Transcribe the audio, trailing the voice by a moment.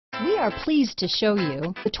We are pleased to show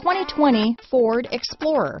you the 2020 Ford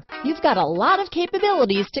Explorer. You've got a lot of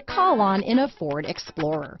capabilities to call on in a Ford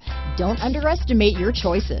Explorer. Don't underestimate your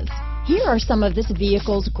choices. Here are some of this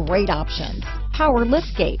vehicle's great options: power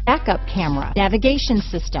liftgate, backup camera, navigation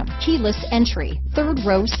system, keyless entry, third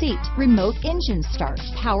row seat, remote engine start,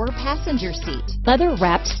 power passenger seat, leather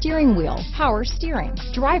wrapped steering wheel, power steering,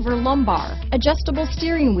 driver lumbar, adjustable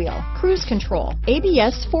steering wheel, cruise control,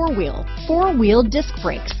 ABS four-wheel disc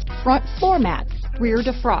brakes, front floor mats, rear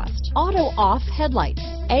defrost, auto off headlights,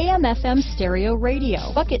 AM/FM stereo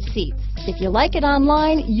radio, bucket seats. If you like it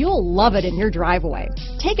online, you'll love it in your driveway.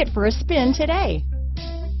 Take it for a spin today.